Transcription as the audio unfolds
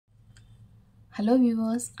Hello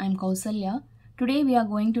viewers, I'm Kausalya. Today we are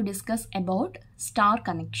going to discuss about star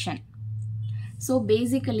connection. So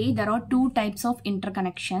basically there are two types of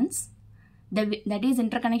interconnections. That is,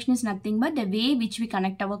 interconnection is nothing but the way which we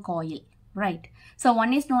connect our coil, right? So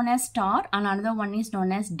one is known as star and another one is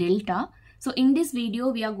known as delta. So in this video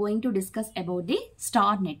we are going to discuss about the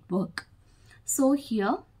star network. So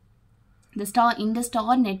here in the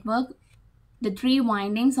star network, the three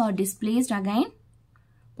windings are displaced again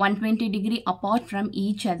 120 degree apart from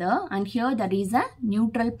each other, and here there is a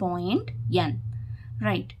neutral point N,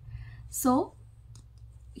 right? So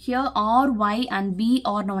here R, Y and B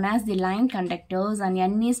are known as the line conductors and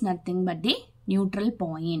N is nothing but the neutral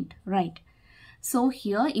point, right? So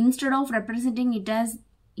here instead of representing it as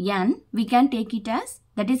N, we can take it as,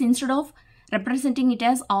 that is, instead of representing it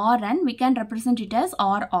as Rn, we can represent it as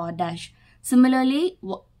RR dash. Similarly,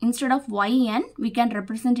 instead of Yn, we can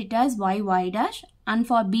represent it as YY dash, and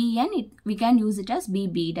for Bn, we can use it as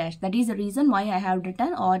BB dash. That is the reason why I have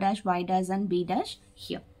written R dash, Y dash and B dash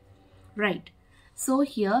here, right? So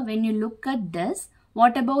here when you look at this,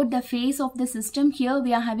 what about the phase of the system? Here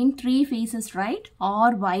we are having three phases, right?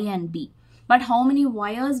 R, Y and B. But how many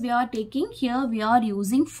wires we are taking? Here we are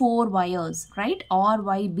using 4 wires, right? R,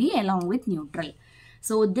 Y, B along with neutral.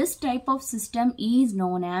 So this type of system is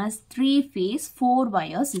known as 3-phase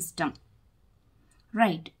 4-wire system,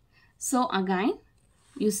 right? So again,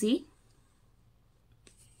 you see,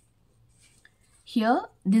 here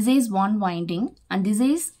this is one winding and this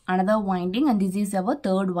is another winding and this is our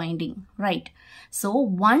third winding, right? So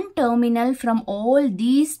one terminal from all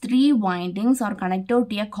these 3 windings are connected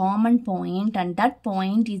to a common point, and that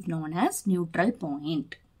point is known as neutral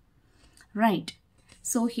point, right?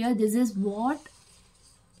 So here this is what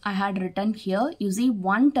I had written here. You see,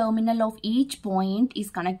 one terminal of each point is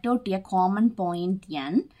connected to a common point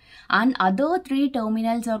N, and other 3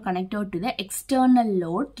 terminals are connected to the external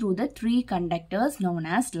load through the 3 conductors known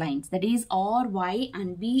as lines. That is, R, Y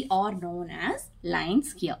and B are known as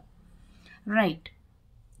lines here, right?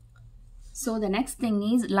 So the next thing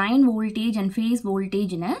is line voltage and phase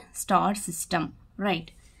voltage in a star system, right?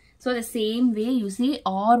 So the same way, you see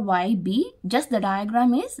R, Y, B, just the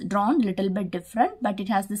diagram is drawn little bit different, but it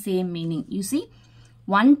has the same meaning. You see,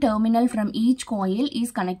 one terminal from each coil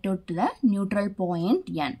is connected to the neutral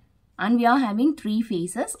point N, and we are having 3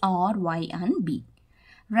 phases R, Y and B,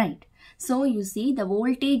 right? So you see, the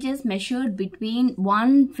voltage is measured between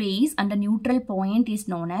one phase and the neutral point is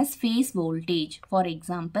known as phase voltage. For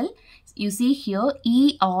example, you see here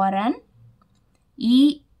ERN,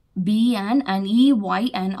 EBN and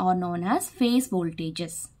EYN are known as phase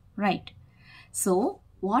voltages, right? So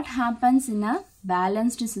what happens in a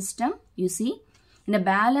balanced system? You see, in a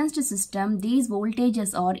balanced system, these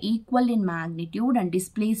voltages are equal in magnitude and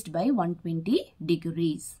displaced by 120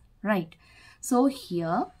 degrees, right? So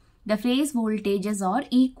here the phase voltages are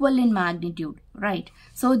equal in magnitude, right?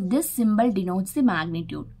 So this symbol denotes the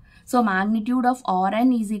magnitude. So magnitude of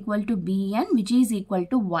Rn is equal to Bn, which is equal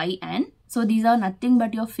to Yn. So these are nothing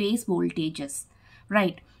but your phase voltages,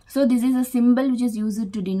 right? So this is a symbol which is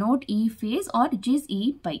used to denote E phase, or which is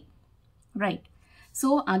E pi, right?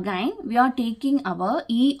 So again, we are taking our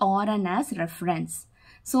ERN as reference.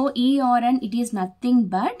 So ERN, it is nothing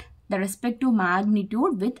but the respective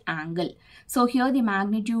magnitude with angle. So here the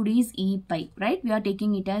magnitude is E pi, right? We are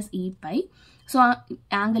taking it as E pi. So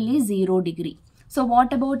angle is 0 degree. So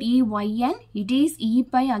what about EYN? It is E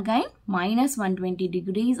pi again minus 120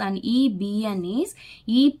 degrees, and EBN is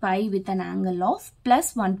E pi with an angle of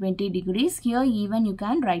plus 120 degrees. Here even you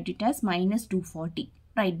can write it as minus 240,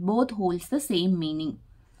 right? Both holds the same meaning,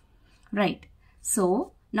 right?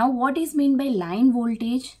 So now what is meant by line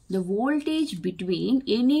voltage? The voltage between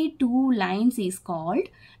any 2 lines is called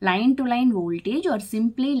line to line voltage, or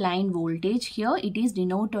simply line voltage. Here it is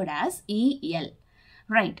denoted as EL,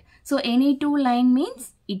 right? So any 2 line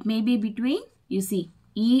means it may be between, you see,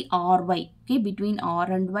 E or Y, okay, between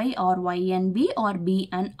R and Y, or Y and B, or B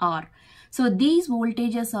and R. So these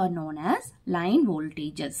voltages are known as line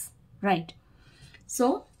voltages, right?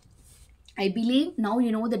 So I believe now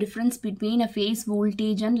you know the difference between a phase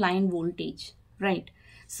voltage and line voltage, right?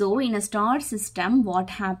 So in a star system,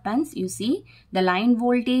 what happens? You see, the line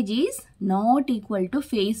voltage is not equal to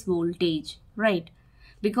phase voltage, right?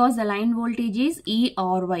 Because the line voltage is E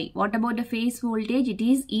or Y. What about the phase voltage? It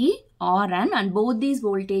is E or N, and both these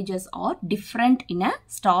voltages are different in a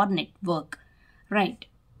star network, right?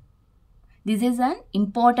 This is an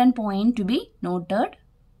important point to be noted.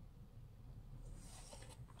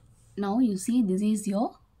 Now you see, this is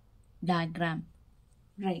your diagram,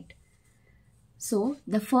 right? So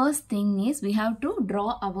the first thing is we have to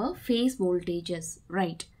draw our phase voltages,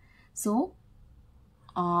 right? So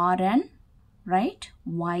Rn, right,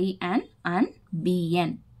 Yn and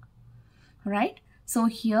Bn, right. So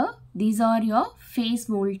here these are your phase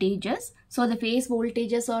voltages. So the phase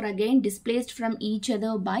voltages are again displaced from each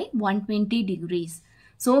other by 120 degrees.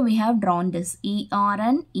 So we have drawn this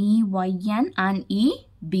ERN, EYN and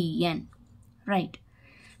EBN, right.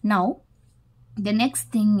 Now the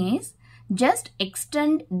next thing is just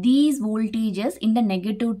extend these voltages in the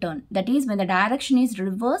negative turn. That is, when the direction is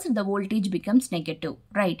reversed, the voltage becomes negative,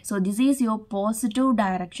 right. So this is your positive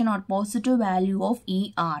direction or positive value of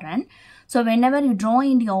ERN. So whenever you draw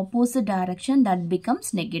in the opposite direction, that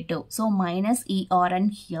becomes negative. So minus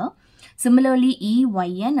ERN here. Similarly,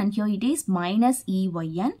 EYN, and here it is minus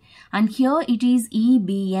EYN, and here it is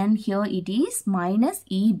EBN, here it is minus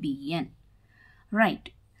EBN, right.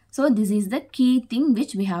 So this is the key thing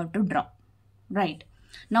which we have to draw, right.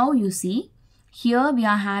 Now you see, here we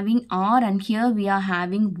are having R and here we are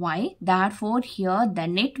having Y. Therefore, here the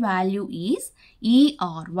net value is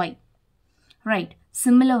ERY, right.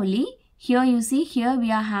 Similarly, here you see, here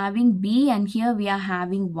we are having B and here we are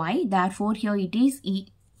having Y. Therefore, here it is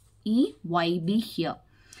EYB here.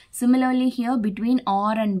 Similarly, here between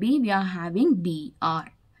R and B, we are having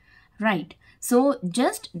BR, right. So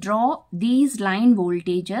just draw these line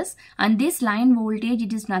voltages, and this line voltage,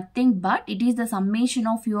 it is nothing but it is the summation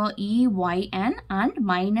of your EYN and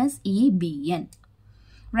minus EBN,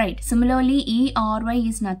 right. Similarly, ERY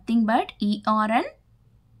is nothing but ERN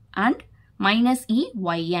and minus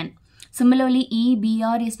EYN. Similarly,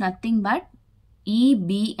 EBR is nothing but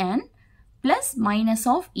EBN plus minus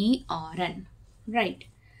of ERN, right.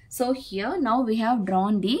 So here now we have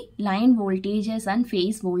drawn the line voltages and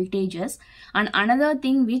phase voltages. And another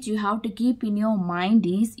thing which you have to keep in your mind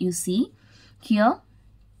is, you see here,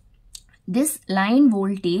 this line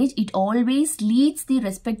voltage, it always leads the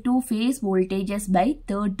respective phase voltages by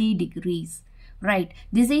 30 degrees, right.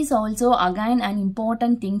 This is also again an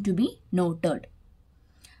important thing to be noted,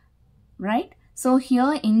 right. So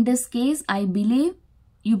here in this case, I believe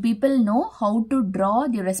you people know how to draw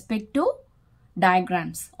the respective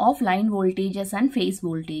diagrams of line voltages and phase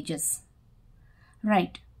voltages,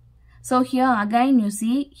 right. So here again you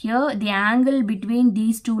see, here the angle between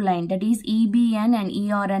these two lines, that is EBN and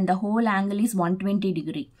ERN, the whole angle is 120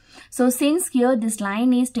 degree. So since here this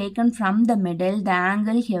line is taken from the middle, the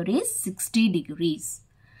angle here is 60 degrees,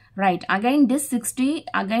 right. Again this 60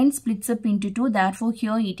 again splits up into 2, therefore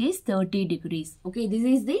here it is 30 degrees. Okay, this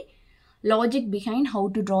is the logic behind how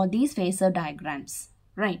to draw these phasor diagrams,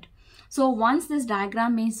 right. So once this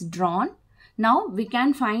diagram is drawn, now we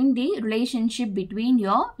can find the relationship between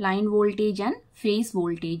your line voltage and phase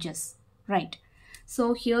voltages, right.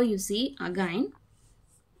 So here you see again,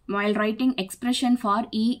 while writing expression for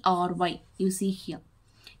ERY, you see here,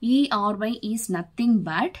 ERY is nothing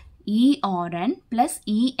but ERN plus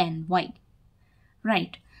ENY,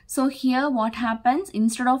 right. So here what happens,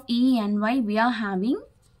 instead of ENY we are having,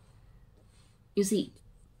 you see,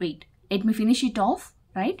 wait, let me finish it off,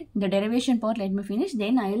 right. The derivation part let me finish,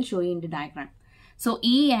 then I will show you in the diagram. So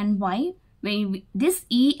E and Y, this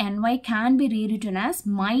E and Y can be rewritten as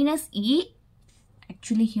minus E,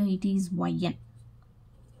 actually here it is YN,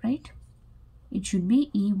 right. It should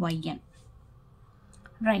be EYN,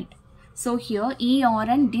 right. So here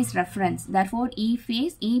ERN is reference, therefore E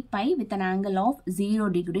phase, E pi with an angle of 0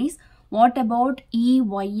 degrees. What about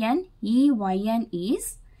EYN? EYN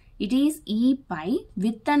is, it is E pi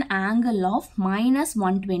with an angle of minus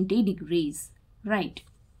 120 degrees, right.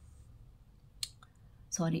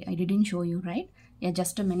 Sorry, I didn't show you, right. Yeah,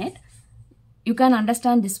 just a minute. You can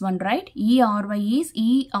understand this one, right. ERY is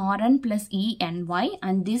ERN plus ENY,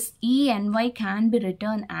 and this ENY can be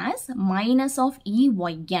written as minus of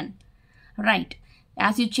EYN, right.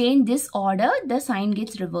 As you change this order, the sign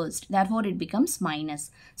gets reversed, therefore it becomes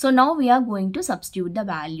minus. So now we are going to substitute the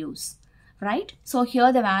values, right. So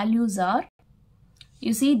here the values are,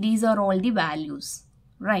 you see, these are all the values,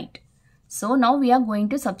 right. So now we are going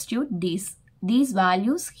to substitute these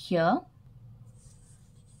values here.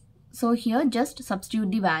 So here just substitute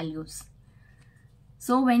the values.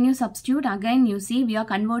 So when you substitute, again you see we are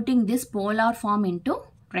converting this polar form into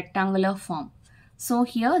rectangular form. So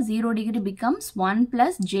here 0 degree becomes 1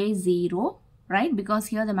 plus J0, right, because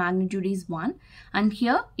here the magnitude is 1, and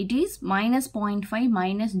here it is minus 0.5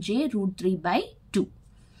 minus J root 3 by 2.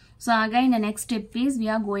 So again the next step is we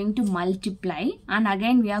are going to multiply, and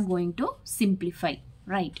again we are going to simplify,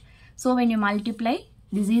 right. So when you multiply,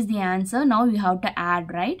 this is the answer. Now you have to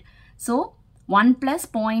add, right. So 1 plus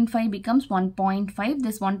 0.5 becomes 1.5.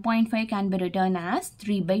 This 1.5 can be written as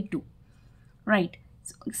 3 by 2, right.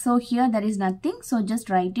 So here there is nothing, so just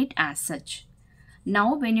write it as such.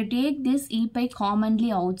 Now when you take this e pi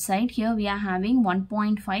commonly outside, here we are having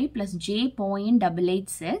 1.5 plus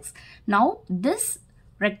j.886. Now this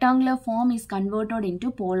rectangular form is converted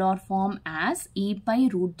into polar form as e pi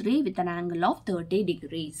root 3 with an angle of 30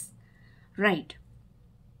 degrees. Right.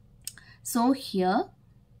 So here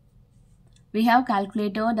we have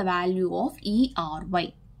calculated the value of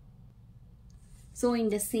ERY. So in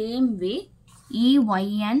the same way,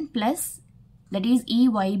 EYN plus, that is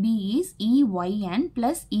EYB is EYN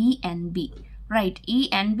plus ENB. Right,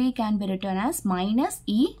 ENB can be written as minus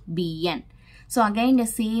EBN. So again the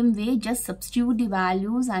same way, just substitute the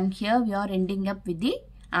values and here we are ending up with the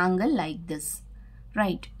angle like this.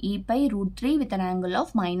 Right, e pi root 3 with an angle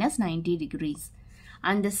of minus 90 degrees.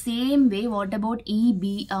 And the same way, what about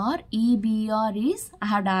EBR? EBR is, I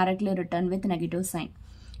have directly written with negative sign.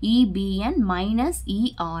 EBN minus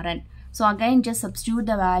ERN. So again just substitute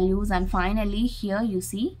the values and finally here you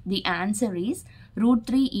see the answer is root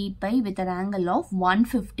 3 e pi with an angle of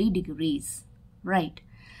 150 degrees. Right.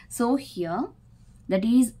 So here that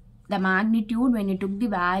is the magnitude. When you took the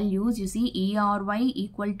values, you see ERY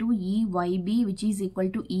equal to EYB which is equal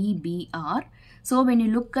to EBR. So when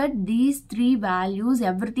you look at these three values,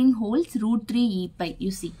 everything holds root 3 e pi. You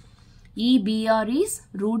see EBR is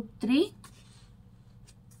root 3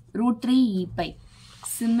 e pi.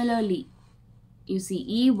 Similarly, you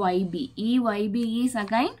see EYB is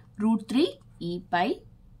again root 3 e pi.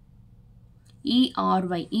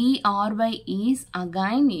 ERY is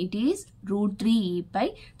again it is root 3 e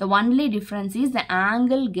pi. The only difference is the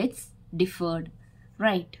angle gets differed.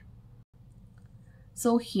 Right.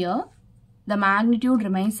 So here the magnitude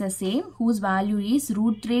remains the same, whose value is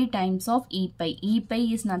root 3 times of e pi. E pi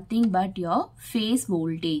is nothing but your phase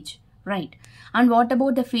voltage. Right. And what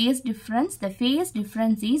about the phase difference? The phase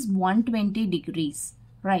difference is 120 degrees.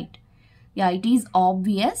 Right. Yeah, it is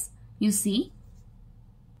obvious. You see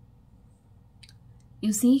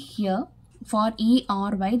here for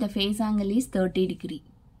ERY the phase angle is 30 degree.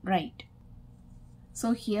 Right.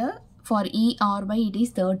 So here for ERY it is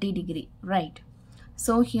 30 degree. Right.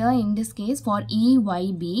 So here in this case for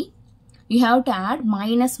EYB you have to add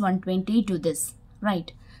minus 120 to this.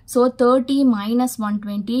 Right. So 30 minus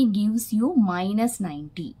 120 gives you minus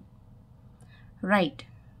 90. Right.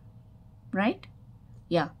 Right.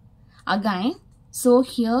 Yeah. Again, so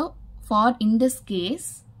here for in this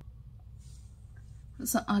case,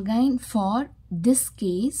 so again for this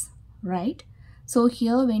case, right. So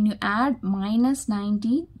here when you add minus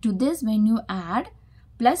 90 to this, when you add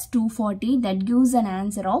plus 240, that gives an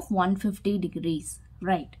answer of 150 degrees.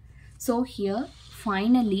 Right. So here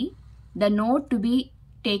finally the note to be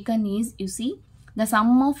taken is, you see, the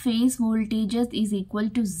sum of phase voltages is equal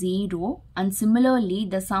to 0 and similarly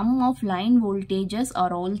the sum of line voltages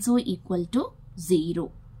are also equal to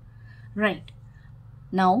 0. Right.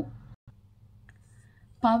 Now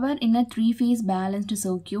power in a three-phase balanced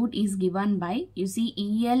circuit is given by, you see,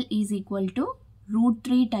 EL is equal to root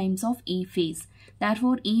 3 times of E phase.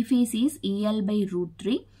 Therefore, E phase is EL by root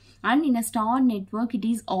 3. And in a star network, it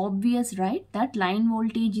is obvious, right, that line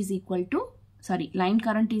voltage is equal to, line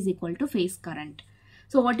current is equal to phase current.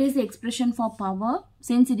 So, what is the expression for power?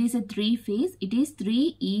 Since it is a three-phase, it is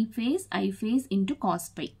 3 E phase, I phase into cos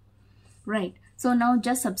pi. Right. So, now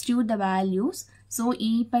just substitute the values. So,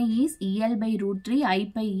 E pi is EL by root 3,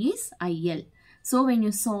 I pi is IL. So, when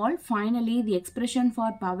you solve, finally, the expression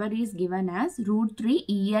for power is given as root 3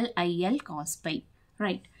 EL IL cos pi.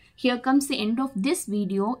 Right. Here comes the end of this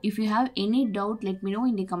video. If you have any doubt, let me know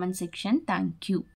in the comment section. Thank you.